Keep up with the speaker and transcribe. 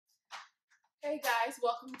Hey guys,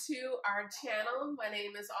 welcome to our channel. My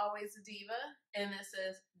name is Alwayzadiva, and this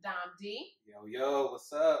is Dom Dee. Yo,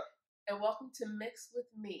 what's up? And welcome to Mix with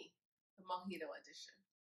Me, the Mojito edition.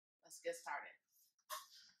 Let's get started.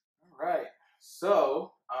 All right.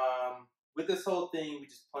 So, with this whole thing, we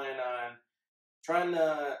just plan on trying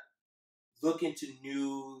to look into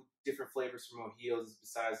new, different flavors for mojitos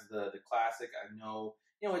besides the classic. I know,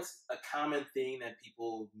 it's a common thing that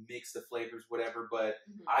people mix the flavors, whatever, but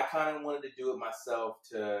I kind of wanted to do it myself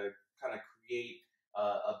to kind of create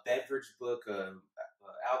a beverage book, a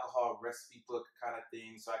alcohol recipe book kind of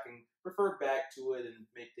thing, so I can refer back to it and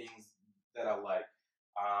make things that I like.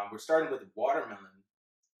 We're starting with watermelon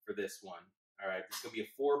for this one. All right, this is going to be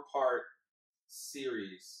a 4-part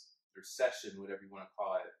series or session, whatever you want to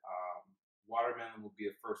call it. Watermelon will be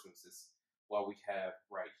the first one. This is what we have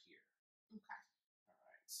right here. Okay. All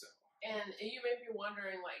right, so. And you may be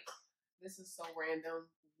wondering, like, this is so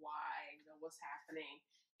random. Why? What's happening?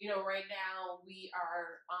 Right now we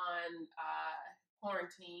are on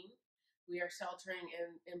quarantine. We are sheltering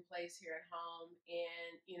in place here at home.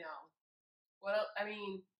 And, what else? I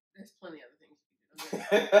mean, there's plenty of other things you can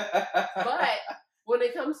do. But when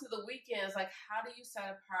it comes to the weekends, like, how do you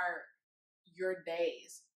set apart your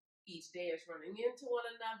days? Each day is running into one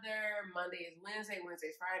another. Monday is Wednesday,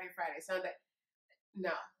 Wednesday, Friday, Friday, Sunday.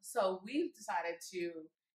 No. So we've decided to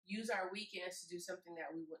use our weekends to do something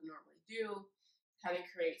that we wouldn't normally do, kind of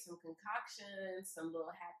create some concoctions, some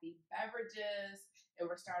little happy beverages, and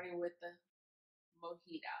we're starting with the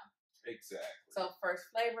mojito. Exactly. So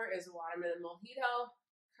first flavor is watermelon mojito,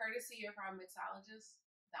 courtesy of our mixologist,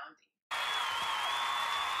 Dom Dee.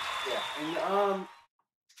 Yeah, and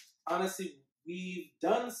honestly, we've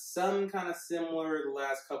done some kind of similar the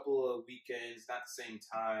last couple of weekends, not the same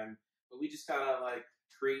time, but we just kind of like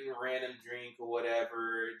creating a random drink or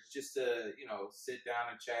whatever, just to, sit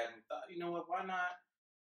down and chat, and thought, why not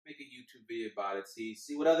make a YouTube video about it, see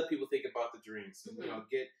what other people think about the drinks, and,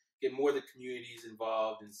 get more of the communities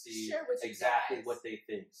involved and see exactly what they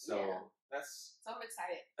think. So So I'm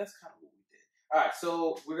excited. That's kind of what we did. All right,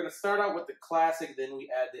 so we're going to start out with the classic, then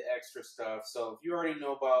we add the extra stuff. So if you already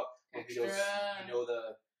know about mojitos,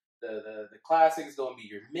 the classic is going to be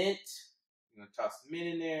your mint. You're going to toss the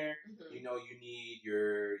mint in there. You need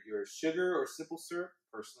your sugar or simple syrup.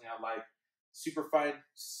 Personally, I like superfine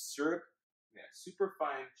syrup. Yeah,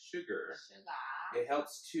 superfine sugar. It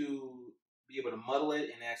helps to be able to muddle it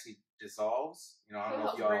and actually dissolves. I don't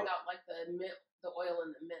know if y'all bring out like the mint, the oil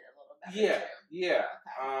in the mint a little better. Yeah.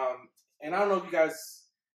 Okay. And I don't know if you guys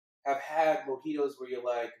have had mojitos where you're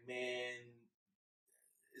like, man,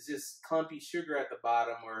 is this clumpy sugar at the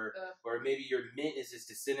bottom, or maybe your mint is just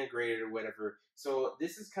disintegrated or whatever. So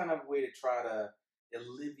this is kind of a way to try to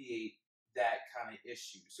alleviate that kind of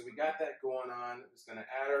issue. So we got that going on. We're just going to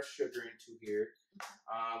add our sugar into here.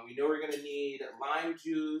 We know we're going to need lime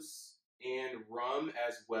juice and rum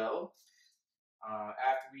as well.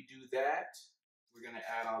 After we do that, we're going to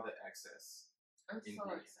add all the excess ingredients.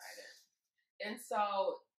 So excited. And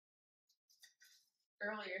so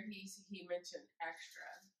earlier he mentioned extra.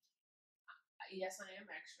 Yes, I am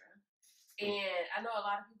extra. And I know a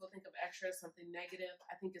lot of people think of extra as something negative.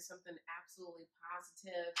 I think it's something absolutely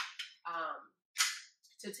positive,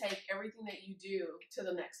 to take everything that you do to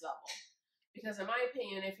the next level. Because in my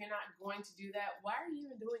opinion, if you're not going to do that, why are you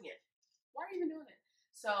even doing it? Why are you even doing it?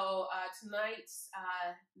 So tonight's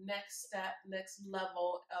next step, next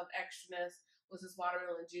level of extraness was this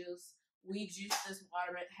watermelon juice. We juiced this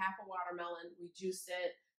watermelon, half a watermelon. We juiced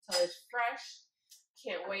it till it's fresh.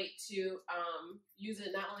 Can't wait to use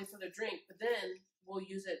it not only for the drink, but then we'll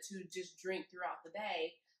use it to just drink throughout the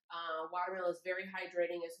day. Watermelon is very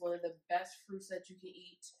hydrating. It's one of the best fruits that you can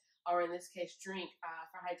eat, or in this case, drink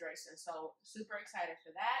for hydration. So super excited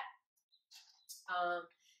for that.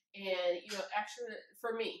 And extra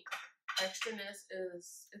for me, extraness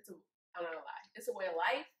I'm not gonna lie, it's a way of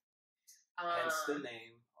life. Hence the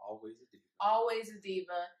name, Alwayzadiva.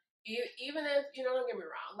 Alwayzadiva. Even if, don't get me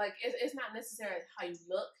wrong, like it's not necessarily how you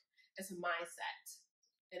look, it's a mindset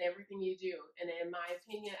in everything you do. And in my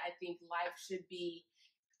opinion, I think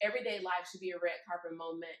everyday life should be a red carpet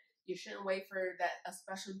moment. You shouldn't wait for a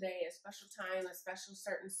special day, a special time, a special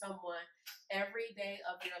certain someone. Every day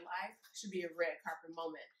of your life should be a red carpet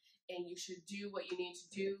moment. And you should do what you need to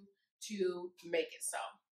do to make it so.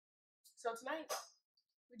 So tonight,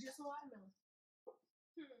 we do some watermelon.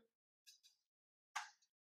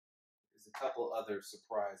 There's a couple other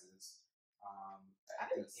surprises.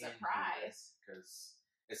 Surprise. Because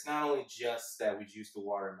it's not only just that we juice the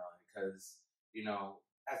watermelon, because,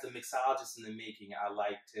 as a mixologist in the making, I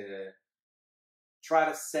like to try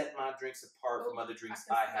to set my drinks apart from other drinks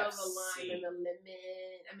I have the lime seen. and the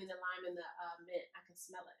lemon. I mean, the lime and the mint. I can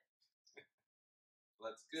smell it.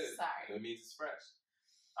 Well, that's good. Sorry. That means it's fresh.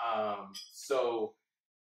 So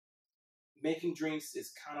making drinks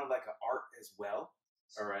is kind of like an art as well.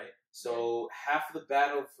 All right. So half of the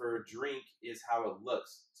battle for a drink is how it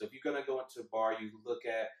looks. So if you're gonna go into a bar, you look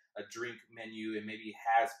at a drink menu and maybe it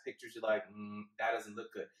has pictures. You're like, that doesn't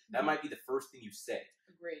look good. That might be the first thing you say.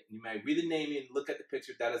 Agreed. You might read the name and look at the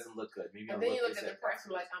picture. That doesn't look good. Maybe and then you look at the price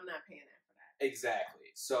and like, I'm not paying that for that.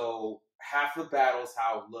 Exactly. So half the battle is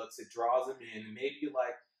how it looks. It draws them in, and maybe you're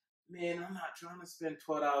like, man, I'm not trying to spend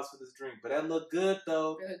 $12 for this drink, but that look good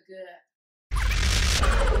though. Good.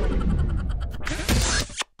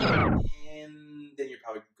 And then you're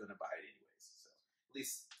probably gonna buy it anyways. So at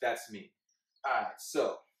least that's me. All right.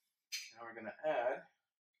 So now we're gonna add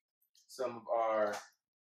some of our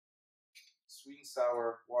sweet and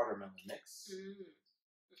sour watermelon mix.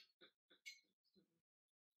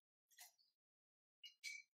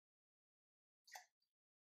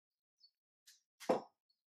 All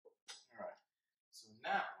right. So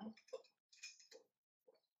now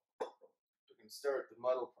we're gonna start the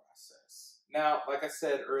muddle process. Now, like I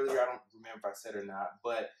said earlier, I don't remember if I said it or not,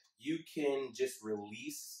 but you can just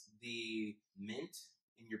release the mint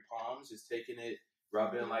in your palms, just taking it,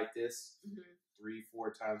 rub it like this,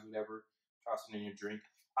 3-4 times, whatever, toss it in your drink.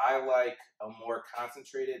 I like a more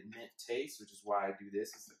concentrated mint taste, which is why I do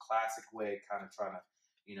this. It's the classic way, kind of trying to,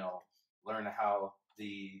 learn how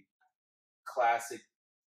the classic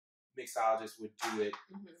mixologists would do it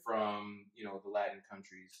from, the Latin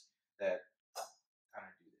countries that kind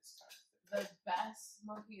of do this kind of thing. The best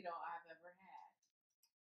mojito I've ever had.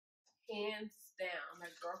 Hands down, my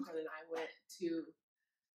girlfriend and I went to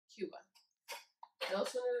Cuba. No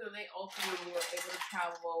sooner than they opened and we were able to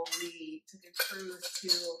travel, we took a cruise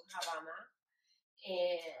to Havana.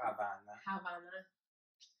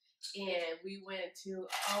 And we went to,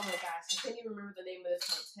 oh my gosh, I can't even remember the name of this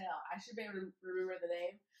hotel. I should be able to remember the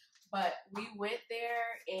name. But we went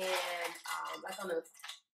there and like on a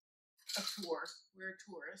tour. We were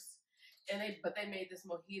tourists. But they made this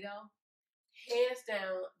mojito. Hands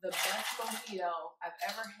down, the best mojito I've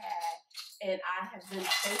ever had, and I have been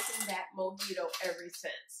chasing that mojito ever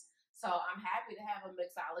since. So I'm happy to have a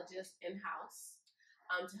mixologist in-house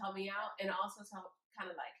to help me out, and also to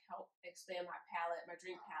kind of like help expand my palate, my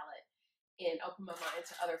drink palate, and open my mind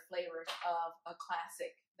to other flavors of a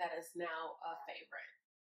classic that is now a favorite.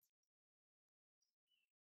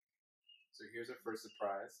 So here's our first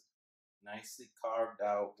surprise. Nicely carved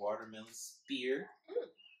out watermelon spear.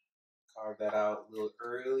 Carve that out a little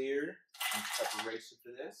earlier in preparation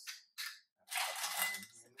for this.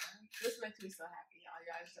 This makes me so happy, y'all.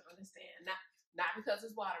 You guys don't understand. Not because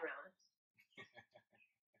it's watermelon.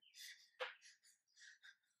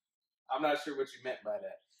 I'm not sure what you meant by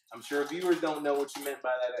that. I'm sure viewers don't know what you meant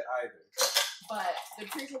by that either. But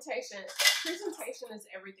the presentation is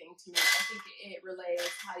everything to me. I think it relays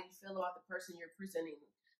how you feel about the person you're presenting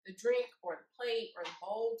the drink or the plate or the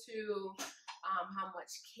bowl to, how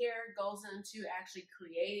much care goes into actually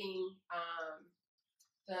creating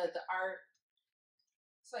the art.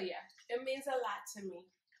 So yeah, it means a lot to me.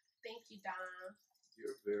 Thank you, Dom.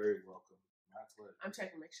 You're very welcome. My pleasure. I'm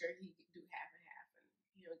checking to make sure he do half and half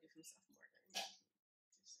and he'll give himself more than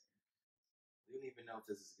We don't even know if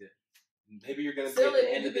this is good. Maybe you're gonna still be at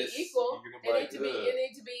the end of this. Equal. You're gonna be it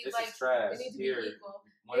needs to be this like is trash. It needs to Here, be equal.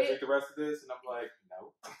 Want to drink the rest of this? And I'm like,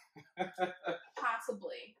 no.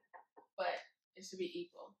 Possibly, but it should be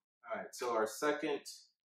equal. All right. So our second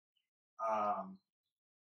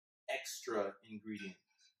extra ingredient,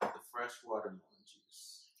 the fresh watermelon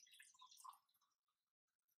juice.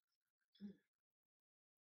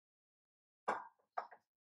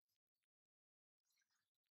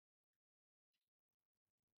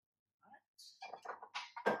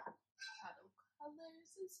 Colors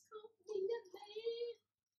is coming in late.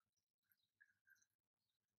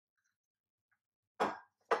 I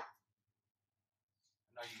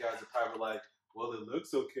know you guys are probably like, well, it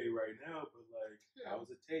looks okay right now, but like, how does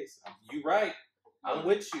it taste? You're right. I'm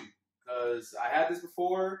with you because I had this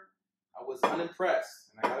before. I was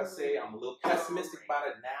unimpressed, and I gotta say, I'm a little pessimistic about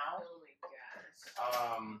it now. Oh my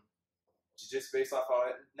gosh. Just based off of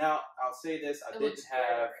it. Now, I'll say this: I didn't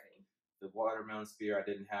have the watermelon spear. I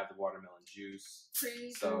didn't have the watermelon juice.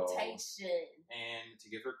 Presentation. And to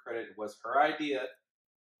give her credit, it was her idea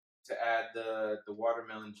to add the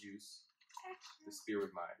watermelon juice. The spear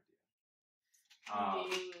was my idea.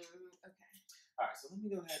 Okay. All right, so let me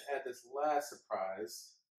go ahead and add this last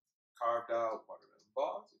surprise. Carved out watermelon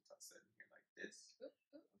balls. We'll toss that in here like this.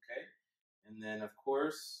 Okay. And then, of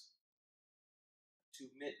course, 2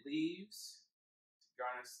 mint leaves to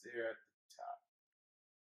garnish there at the top.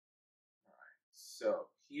 All right. So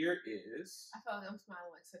here is. I feel like I'm smiling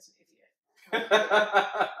like such an idiot.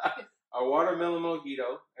 Our watermelon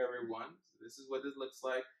mojito, everyone. So this is what this looks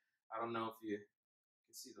like. I don't know if you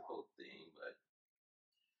can see the whole thing, but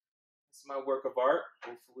it's my work of art.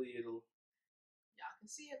 Hopefully it'll. Y'all can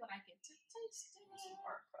see it, but I get to taste it.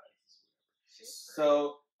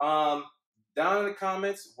 So, down in the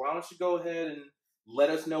comments, why don't you go ahead and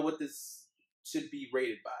let us know what this should be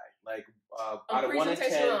rated by? Like, out of 1 to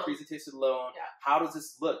 10, presentation alone. Yeah. How does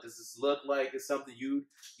this look? Does this look like it's something you'd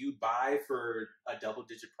buy for a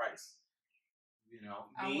double-digit price? You know,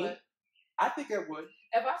 me, I think I would.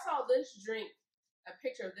 If I saw this drink, a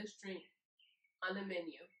picture of this drink on the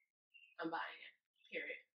menu, I'm buying it.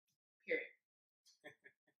 Period.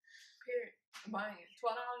 I'm buying it.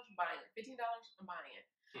 $12, I'm buying it. $15, I'm buying it.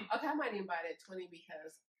 Okay, I might even buy it at $20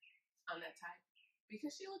 because I'm that type.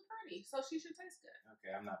 Because she looked pretty, so she should taste good.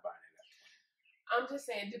 Okay, I'm not buying it at $20. I'm just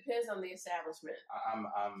saying, it depends on the establishment. I'm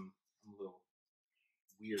a little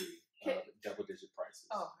weary of double-digit prices.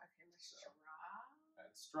 Oh, okay.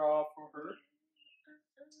 Straw for her.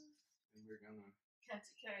 And we're gonna. Can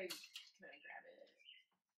I grab it?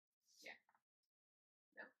 Yeah.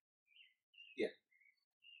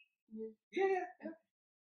 No. Yeah.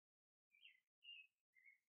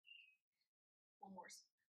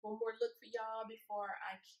 One more look for y'all before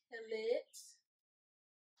I kill it.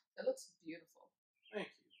 It looks beautiful. Thank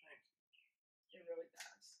you. It really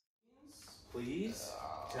does. Please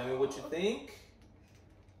tell me what you think.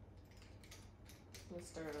 Let's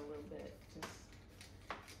stir it a little bit. It's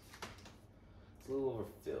a little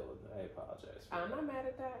overfilled. I apologize for I'm not mad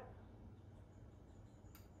at that.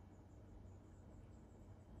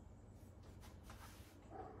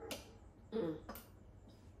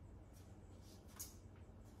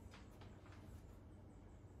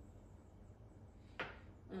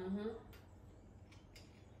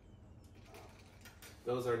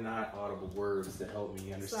 Those are not audible words that help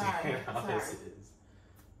me understand how this is.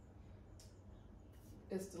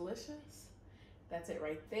 It's delicious. That's it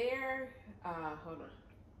right there. Hold on.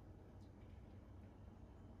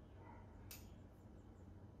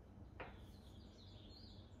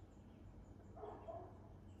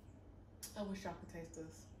 I wish y'all could taste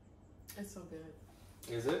this. It's so good.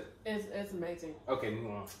 Is it? It's amazing. Okay,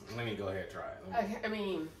 well, let me go ahead and try it. I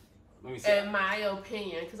mean, let me see. in my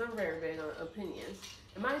opinion, because I'm very big on opinions.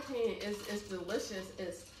 In my opinion, it's delicious.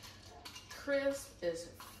 It's crisp. It's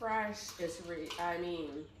fresh. It's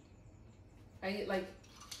like.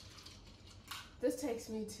 This takes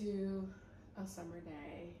me to a summer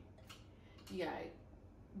day. You got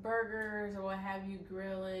burgers or what have you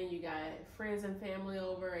grilling. You got friends and family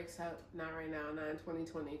over, except not right now, not in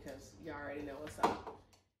 2020, because you already know what's up.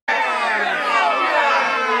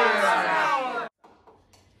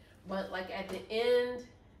 But like at the end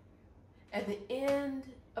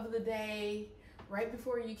of the day, right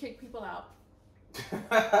before you kick people out,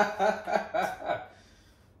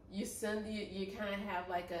 you kind of have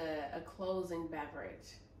like a closing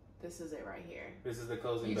beverage. This is it right here. This is the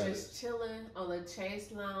closing beverage. You're just chilling on the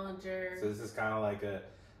Chase Lounger. So this is kind of like a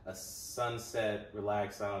sunset,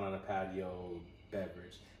 relax out on a patio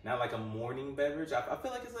beverage. Not like a morning beverage. I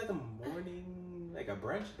feel like it's like a morning, like a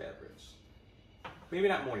brunch beverage. Maybe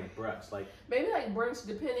not morning, brunch. Like maybe like brunch,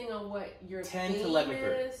 depending on what your 10 theme to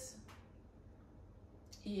 11:30. is.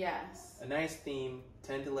 Yes. A nice theme,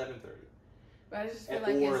 10 to 11:30. But I just feel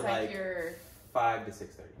like it's like your 5 to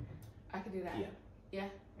 6:30. I could do that. Yeah,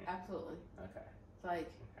 absolutely. Okay. Like,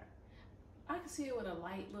 I could see it with a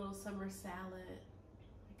light little summer salad.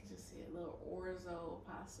 I could just see a little orzo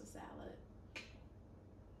pasta salad.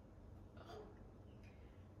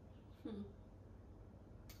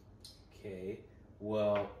 Okay.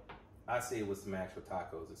 Well, I say it was some actual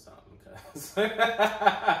tacos or something, because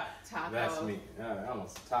that's me. I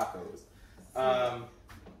almost tacos. I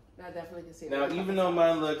definitely can see it. Now, even though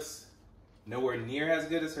mine looks nowhere near as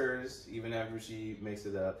good as hers, even after she makes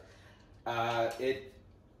it up, it's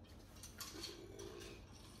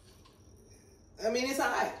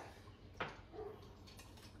alright.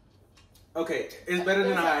 Okay, it's better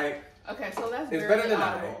than I. Okay, so that's it's better than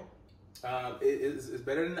audible. It's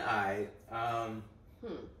better than I.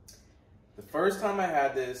 The first time I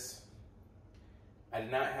had this, I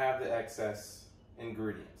did not have the excess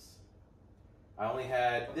ingredients. I only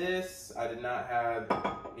had this. I did not have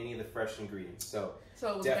any of the fresh ingredients. So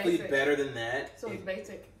it was definitely basic. better than that. So it was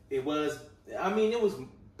basic. It was, it was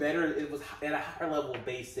better. It was at a higher level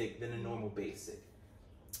basic than a normal basic.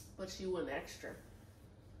 But you went extra.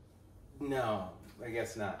 No, I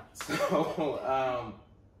guess not. So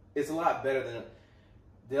it's a lot better than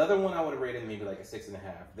The other one I would have rated maybe like a 6.5.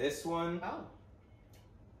 This one,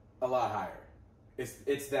 a lot higher.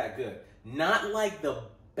 It's that good. Not like the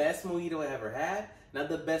best mojito I ever had. Not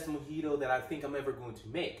the best mojito that I think I'm ever going to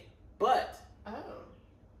make. But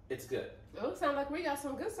it's good. Oh, sounds like we got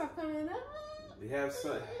some good stuff coming up. We have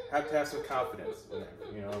to have some confidence, whatever.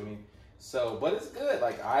 You know what I mean? So, but it's good.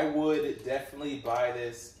 Like, I would definitely buy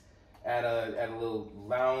this at a little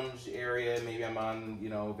lounge area. Maybe I'm on, you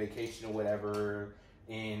know, vacation or whatever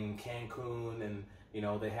in Cancun, and you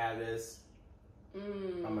know they have this.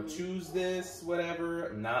 I'm gonna choose this, whatever.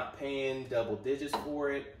 I'm not paying double digits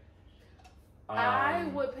for it. I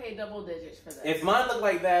would pay double digits for this. If mine look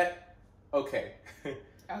like that, okay. Okay.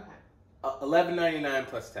 $11.99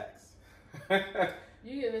 plus tax.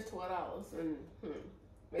 You get this $12 and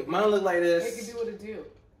if mine look like this, it can do what it do.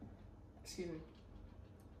 Excuse me.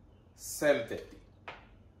 $7.50.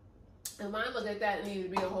 If mine look like that, it needs to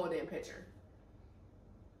be a whole damn picture.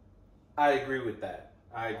 I agree with that.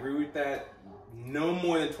 No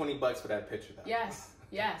more than $20 for that picture, though.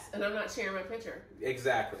 Yes, and I'm not sharing my picture.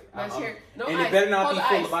 Exactly. Not sharing. No and ice. it better not Hold be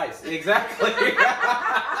full of ice. Exactly.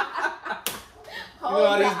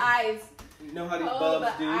 Hold the ice. You know how these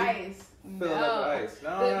bubs do? Ice. Fill up ice.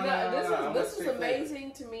 No. This is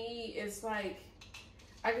amazing to me. It's like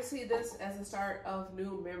I can see this as a start of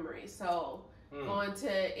new memories. So going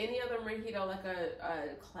to any other mojito, like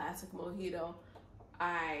a classic mojito,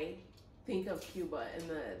 I think of Cuba and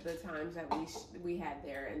the times that we had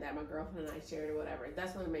there and that my girlfriend and I shared or whatever.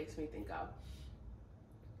 That's what it makes me think of.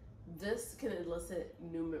 This can elicit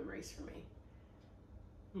new memories for me.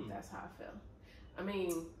 That's how I feel. I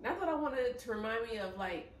mean, not that I wanted to remind me of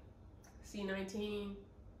like C19,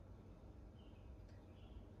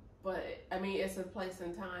 but I mean, it's a place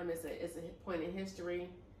in time. It's a point in history.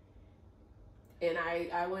 And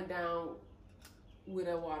I went down with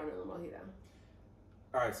a watermelon mojito.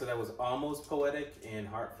 All right, so that was almost poetic and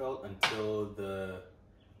heartfelt until the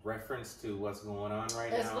reference to what's going on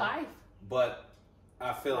right now. It's life. But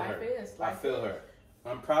I feel life her. Is. Life I feel is. her.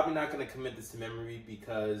 I'm probably not going to commit this to memory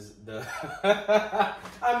because I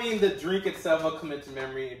mean, the drink itself will commit to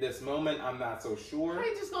memory. At this moment, I'm not so sure. Are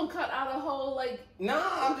you just going to cut out a whole, like... No,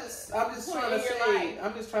 I'm just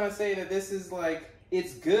trying to say that this is like,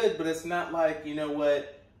 it's good, but it's not like, you know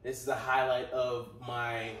what, this is a highlight of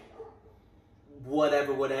my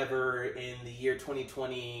whatever in the year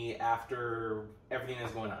 2020 after everything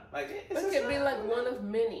that's going on. Like, it could be like one of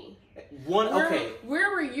many. Where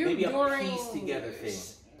were you maybe during a piece together thing?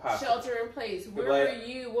 Shelter in place? Where were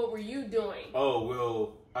you? What were you doing? Oh,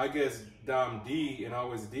 well, I guess Dom Dee and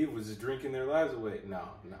Alwayzadiva was just drinking their lives away. No.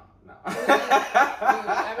 I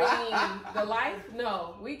mean, the life?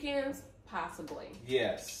 No. Weekends? Possibly.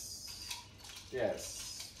 Yes.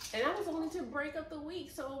 And I was only to break up the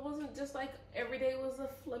week, so it wasn't just like every day was a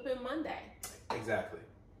flipping Monday. Exactly.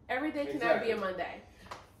 Every day cannot be a Monday.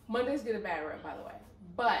 Mondays get a bad rep, by the way.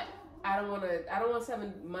 But I don't want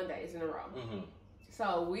 7 Mondays in a row.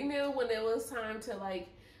 So we knew when it was time to, like,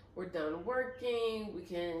 we're done working, we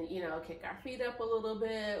can, you know, kick our feet up a little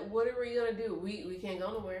bit. What are we gonna do? We can't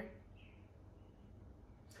go nowhere.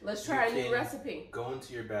 Let's try a new recipe. Go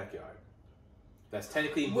into your backyard. That's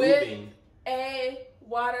technically moving. A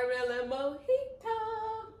watermelon mojito.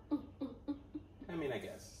 I mean, I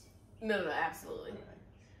guess. No, absolutely.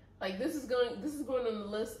 Like, this is going on the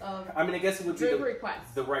list of. I mean, I guess it would be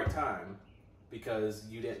requests. The right time, because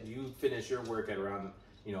you finish your work at around,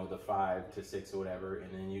 you know, the 5 to 6 or whatever,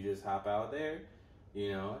 and then you just hop out there,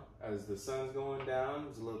 you know, as the sun's going down,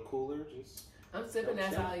 it's a little cooler. Just I'm sipping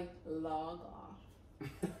as I log off.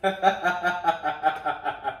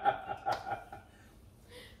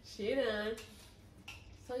 She done.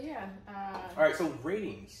 So yeah. All right. So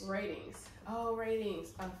ratings. Oh,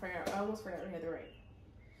 ratings. I almost forgot we had the rate.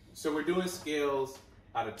 So we're doing scales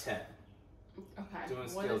out of 10. Okay. Doing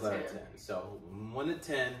scales out of 10. So 1 to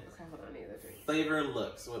 10. Okay, hold on. I need the drink. Flavor and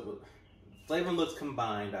looks. Flavor and looks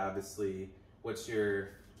combined, obviously. What's your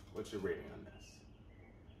rating on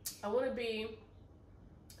this? I want to be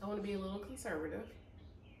a little conservative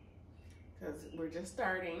because we're just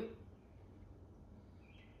starting.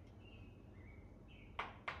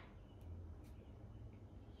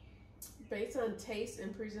 Based on taste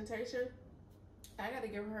and presentation, I got to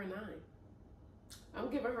give her a 9. I'm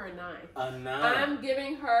giving her a 9. A 9? I'm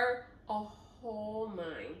giving her a whole 9.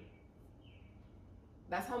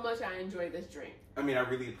 That's how much I enjoy this drink. I mean, I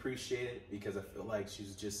really appreciate it because I feel like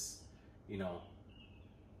she's just, you know,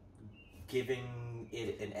 giving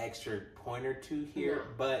it an extra point or two here.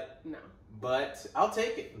 No. But I'll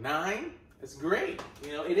take it. 9? It's great.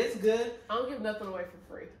 You know, it is good. I don't give nothing away for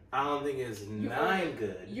free. I don't think it's 9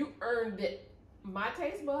 good. You earned it. My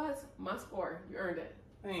taste buds, my score. You earned it.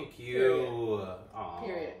 Thank you.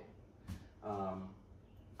 Period.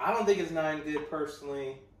 I don't think it's 9 good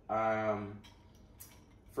personally.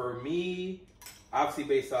 For me, obviously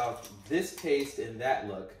based off this taste and that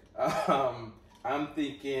look, I'm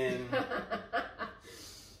thinking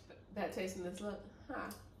that taste and this look,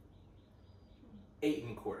 8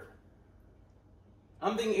 1/4.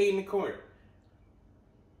 I'm thinking 8 1/4.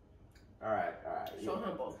 All right. So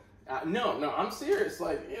humble. No, I'm serious.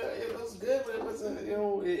 Like, yeah, it was good, but it wasn't. You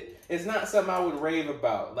know, it's not something I would rave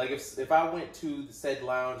about. Like, if I went to the said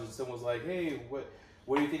lounge and someone was like, "Hey, what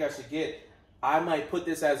do you think I should get?" I might put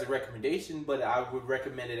this as a recommendation, but I would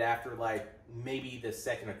recommend it after like maybe the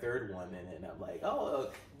second or third one, and I'm like,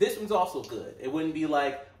 "Oh, this one's also good." It wouldn't be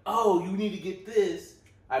like, "Oh, you need to get this."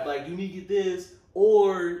 I'd be like, "You need to get this,"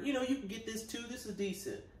 or you know, you can get this too. This is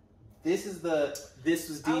decent. This was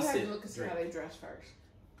decent. I'll have to look and see how they dress first.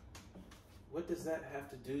 What does that have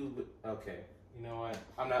to do with... Okay, you know what?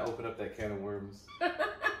 I'm not opening up that can of worms.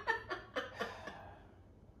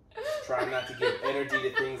 Try not to give energy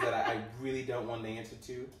to things that I really don't want the answer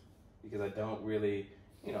to, because I don't really,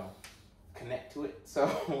 you know, connect to it. So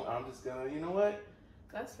I'm just gonna, you know what?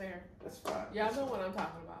 That's fair. That's fine. Y'all know what I'm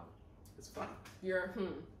talking about. It's fine. You're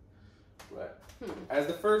But as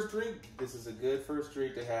the first drink, this is a good first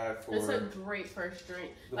drink to have for... It's a great first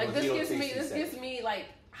drink. Like this gives me like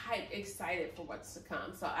hype, excited for what's to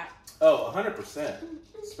come. So 100%.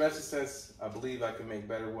 Especially since I believe I can make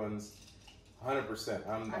better ones. 100%.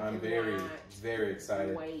 I'm very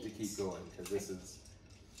excited to keep going, because this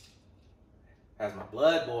has my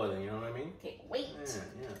blood boiling. You know what I mean? Can't wait.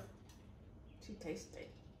 Yeah. Too tasty.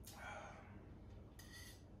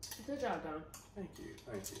 Good job, Dom. Thank you.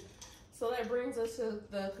 So that brings us to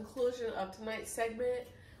the conclusion of tonight's segment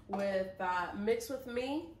with Mix With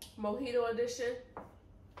Me, Mojito Edition,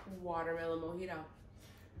 Watermelon Mojito.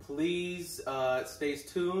 Please stay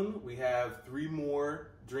tuned. We have 3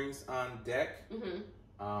 more drinks on deck.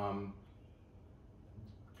 Mm-hmm.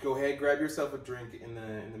 Go ahead, grab yourself a drink in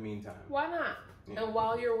the meantime. Why not? Yeah. And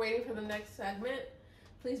while you're waiting for the next segment,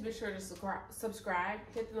 please be sure to subscribe,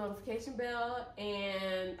 hit the notification bell,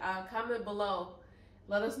 and comment below.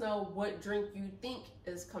 Let us know what drink you think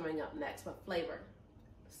is coming up next, what flavor.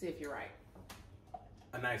 See if you're right.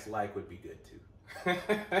 A nice like would be good too. I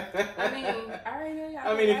mean, I already know y'all.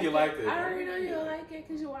 I mean, if you liked it. I already know you'll like it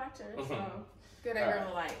because you're watching. So, good at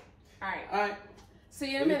girl like. All right. All right.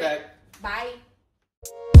 See you in a minute. Bye.